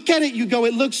look at it, you go,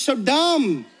 it looks so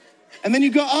dumb. And then you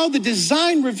go, oh, the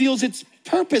design reveals its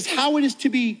purpose, how it is to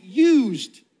be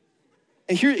used.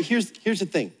 And here's the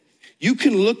thing. You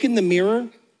can look in the mirror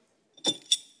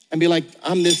and be like,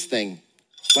 I'm this thing.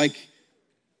 Like,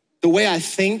 the way I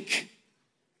think,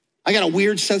 I got a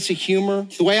weird sense of humor.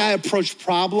 The way I approach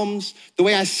problems, the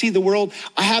way I see the world,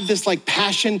 I have this like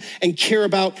passion and care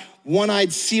about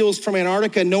one-eyed seals from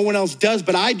Antarctica. No one else does,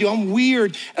 but I do. I'm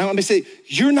weird. And I'm gonna say,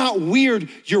 you're not weird.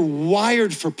 You're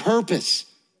wired for purpose.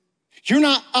 You're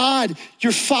not odd.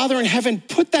 Your Father in heaven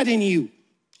put that in you.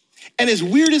 And as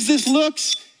weird as this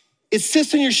looks, it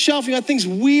sits on your shelf. You got things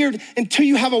weird until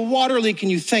you have a water leak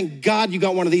and you thank God you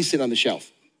got one of these sitting on the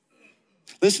shelf.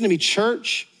 Listen to me,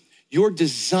 church. Your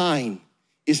design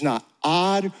is not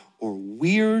odd or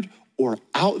weird or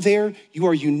out there. You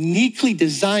are uniquely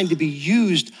designed to be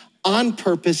used on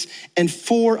purpose and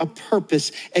for a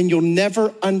purpose, and you'll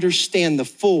never understand the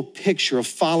full picture of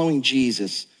following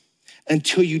Jesus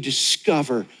until you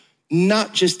discover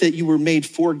not just that you were made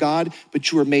for God,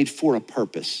 but you were made for a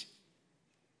purpose.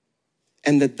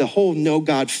 And that the whole know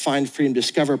God, find freedom,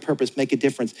 discover a purpose, make a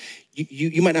difference.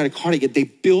 You might not have caught it yet, they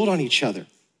build on each other.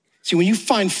 See, when you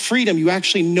find freedom, you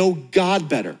actually know God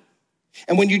better.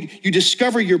 And when you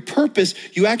discover your purpose,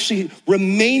 you actually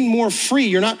remain more free.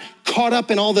 You're not caught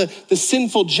up in all the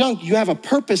sinful junk. You have a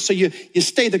purpose, so you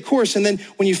stay the course. And then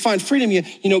when you find freedom, you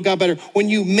know God better. When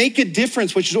you make a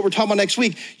difference, which is what we're talking about next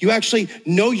week, you actually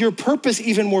know your purpose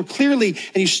even more clearly,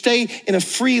 and you stay in a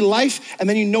free life. And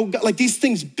then you know God, like these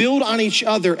things build on each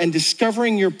other, and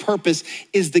discovering your purpose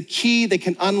is the key that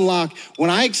can unlock. When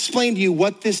I explained to you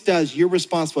what this does, your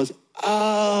response was,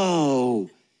 oh,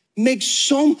 makes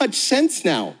so much sense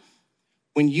now.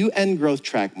 When you end Growth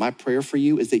Track, my prayer for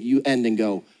you is that you end and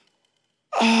go,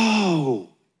 oh,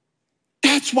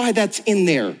 that's why that's in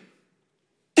there.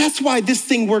 That's why this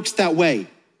thing works that way.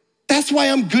 That's why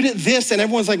I'm good at this. And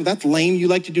everyone's like, that's lame. You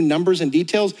like to do numbers and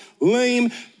details?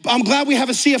 Lame. I'm glad we have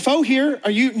a CFO here.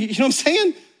 You know what I'm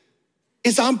saying?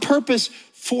 It's on purpose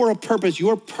for a purpose.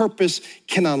 Your purpose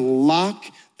can unlock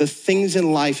the things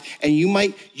in life, and you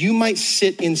might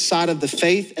sit inside of the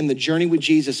faith and the journey with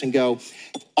Jesus and go,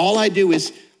 all I do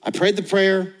is I prayed the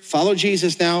prayer, follow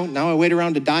Jesus now I wait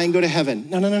around to die and go to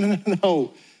heaven.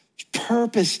 No.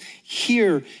 Purpose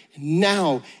here,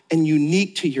 now, and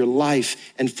unique to your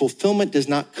life. And fulfillment does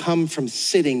not come from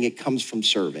sitting, it comes from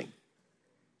serving.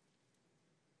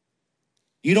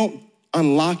 You don't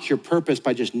unlock your purpose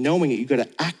by just knowing it, you gotta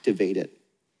activate it.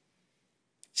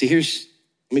 See,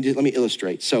 let me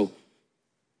illustrate. So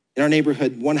in our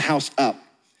neighborhood, one house up,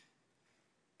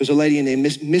 there's a lady named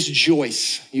Miss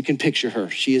Joyce. You can picture her.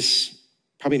 She is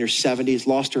probably in her 70s,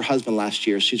 lost her husband last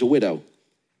year. She's a widow.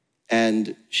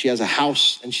 and she has a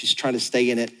house and she's trying to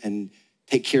stay in it and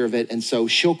take care of it. And so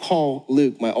she'll call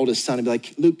Luke, my oldest son, and be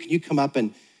like, Luke, can you come up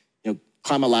and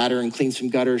climb a ladder and clean some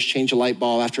gutters, change a light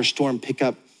bulb after a storm, pick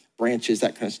up branches,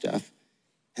 that kind of stuff.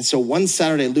 And so one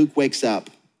Saturday, Luke wakes up,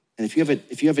 and if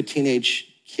you have a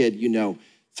teenage kid,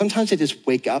 sometimes they just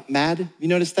wake up mad. You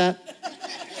notice that?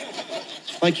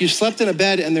 Like you slept in a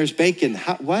bed and there's bacon.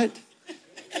 What?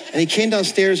 And he came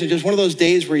downstairs and just one of those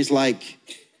days where he's like,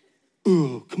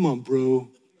 oh, come on, bro.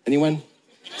 Anyone?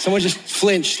 Someone just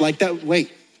flinched like that,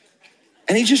 wait.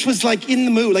 And he just was like in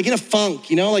the mood, like in a funk,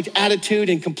 like attitude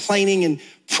and complaining and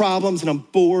problems, and I'm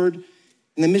bored. And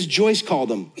then Miss Joyce called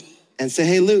him and said,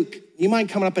 hey, Luke, you mind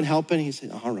coming up and helping? He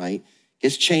said, all right.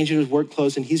 Gets changed in his work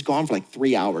clothes, and he's gone for like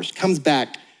 3 hours. Comes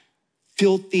back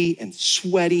filthy and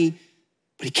sweaty,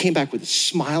 but he came back with a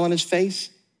smile on his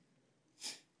face,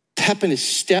 pep in his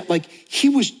step, like he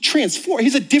was transformed.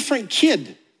 He's a different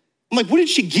kid. I'm like, what did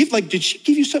she give? Like, did she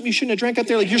give you something you shouldn't have drank up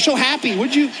there? Like, you're so happy,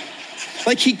 would you?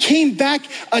 Like he came back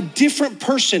a different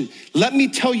person. Let me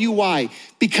tell you why.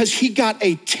 Because he got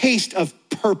a taste of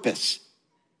purpose.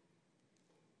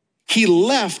 He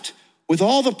left with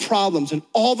all the problems and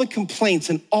all the complaints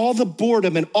and all the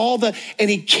boredom and and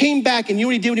he came back, and you know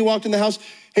what he did when he walked in the house?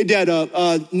 Hey, Dad,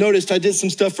 noticed I did some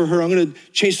stuff for her. I'm gonna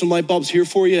change some light bulbs here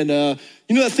for you. And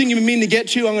you know that thing you've been meaning to get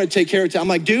to? I'm gonna take care of it. I'm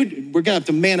like, dude, we're gonna have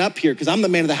to man up here because I'm the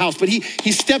man of the house. But he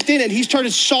stepped in and he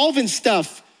started solving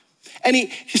stuff. And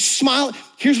he smiled.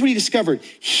 Here's what he discovered.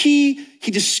 He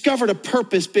discovered a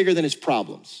purpose bigger than his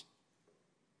problems.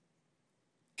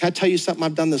 Can I tell you something?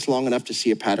 I've done this long enough to see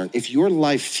a pattern. If your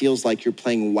life feels like you're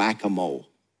playing whack-a-mole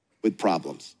with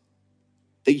problems,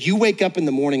 that you wake up in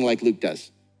the morning like Luke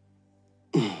does.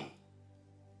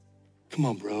 Come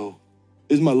on, bro.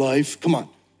 This is my life. Come on.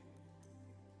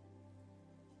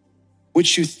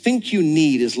 What you think you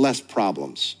need is less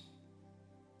problems.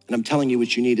 And I'm telling you,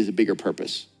 what you need is a bigger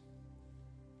purpose.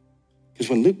 Because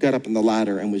when Luke got up on the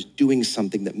ladder and was doing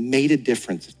something that made a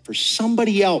difference for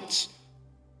somebody else,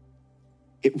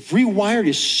 it rewired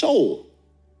his soul.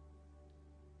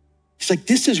 He's like,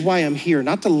 this is why I'm here,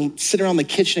 not to sit around the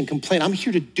kitchen and complain. I'm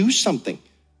here to do something.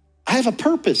 I have a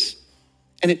purpose.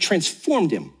 And it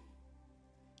transformed him.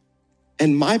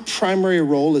 And my primary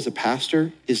role as a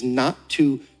pastor is not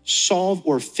to solve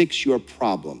or fix your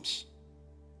problems.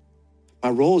 My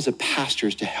role as a pastor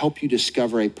is to help you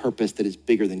discover a purpose that is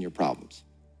bigger than your problems.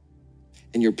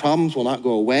 And your problems will not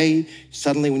go away.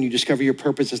 Suddenly when you discover your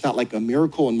purpose, it's not like a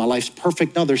miracle and my life's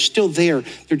perfect. No, they're still there.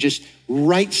 They're just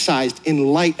right-sized in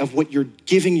light of what you're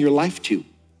giving your life to.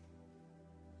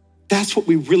 That's what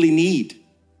we really need.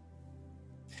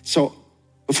 So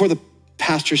before the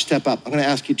pastors step up, I'm gonna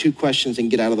ask you 2 questions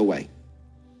and get out of the way.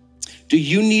 Do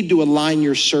you need to align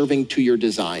your serving to your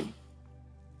design?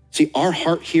 See, our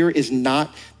heart here is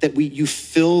not that you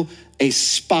fill a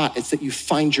spot, it's that you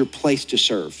find your place to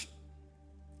serve.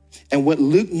 And what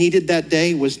Luke needed that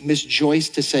day was Miss Joyce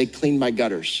to say, clean my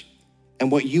gutters.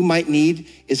 And what you might need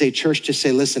is a church to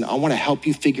say, listen, I wanna help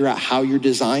you figure out how you're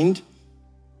designed,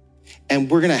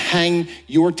 and we're gonna hang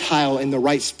your tile in the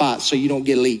right spot so you don't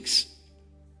get leaks.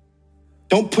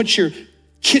 Don't put your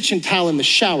kitchen towel in the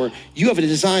shower. You have a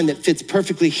design that fits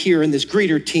perfectly here in this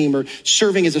greeter team, or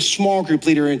serving as a small group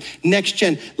leader in Next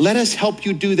Gen. Let us help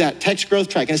you do that. Text Growth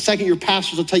Track. In a second, your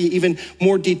pastors will tell you even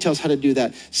more details how to do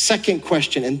that. Second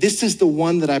question, and this is the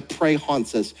one that I pray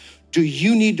haunts us. Do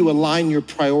you need to align your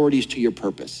priorities to your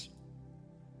purpose?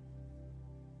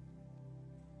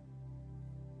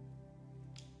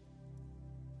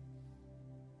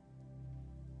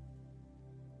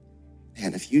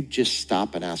 And if you just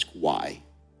stop and ask why,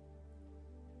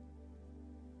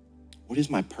 what is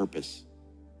my purpose?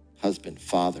 Husband,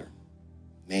 father,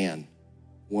 man,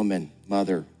 woman,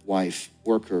 mother, wife,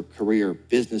 worker, career,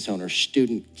 business owner,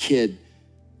 student, kid.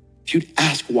 If you'd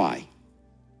ask why,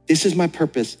 this is my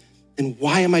purpose, then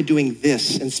why am I doing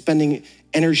this and spending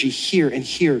energy here and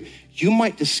here? You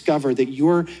might discover that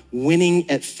you're winning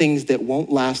at things that won't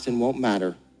last and won't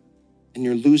matter, and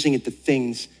you're losing at the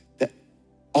things that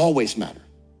always matter.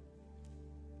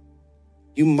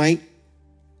 You might,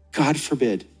 God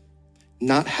forbid,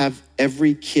 not have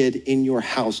every kid in your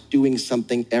house doing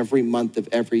something every month of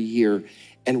every year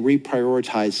and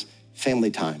reprioritize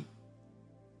family time.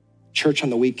 Church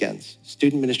on the weekends,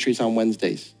 student ministries on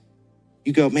Wednesdays.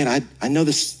 You go, man, I know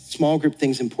this small group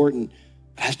thing's important,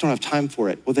 but I just don't have time for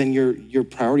it. Well, then your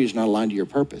priority is not aligned to your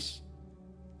purpose.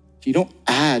 If you don't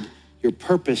add your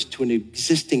purpose to an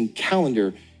existing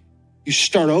calendar, you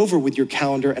start over with your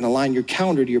calendar and align your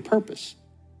calendar to your purpose,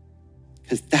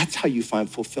 because that's how you find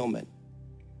fulfillment.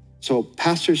 So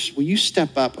pastors, will you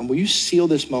step up and will you seal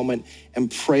this moment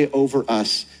and pray over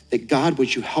us that God,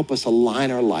 would you help us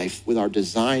align our life with our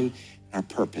design and our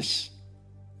purpose?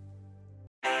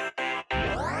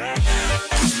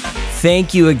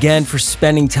 Thank you again for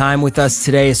spending time with us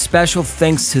today. A special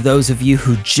thanks to those of you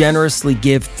who generously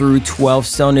give through 12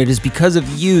 Stone. It is because of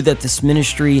you that this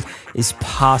ministry is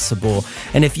possible.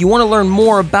 And if you want to learn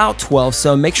more about 12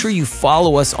 Stone, make sure you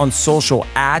follow us on social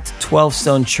at 12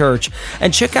 Stone Church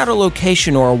and check out a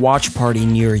location or a watch party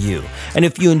near you. And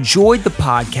if you enjoyed the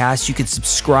podcast, you could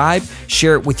subscribe,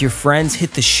 share it with your friends,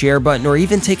 hit the share button, or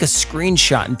even take a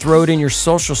screenshot and throw it in your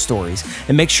social stories.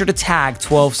 And make sure to tag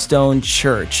 12 Stone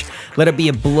Church. Let it be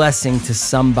a blessing to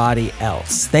somebody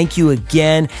else. Thank you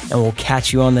again, and we'll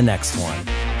catch you on the next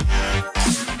one.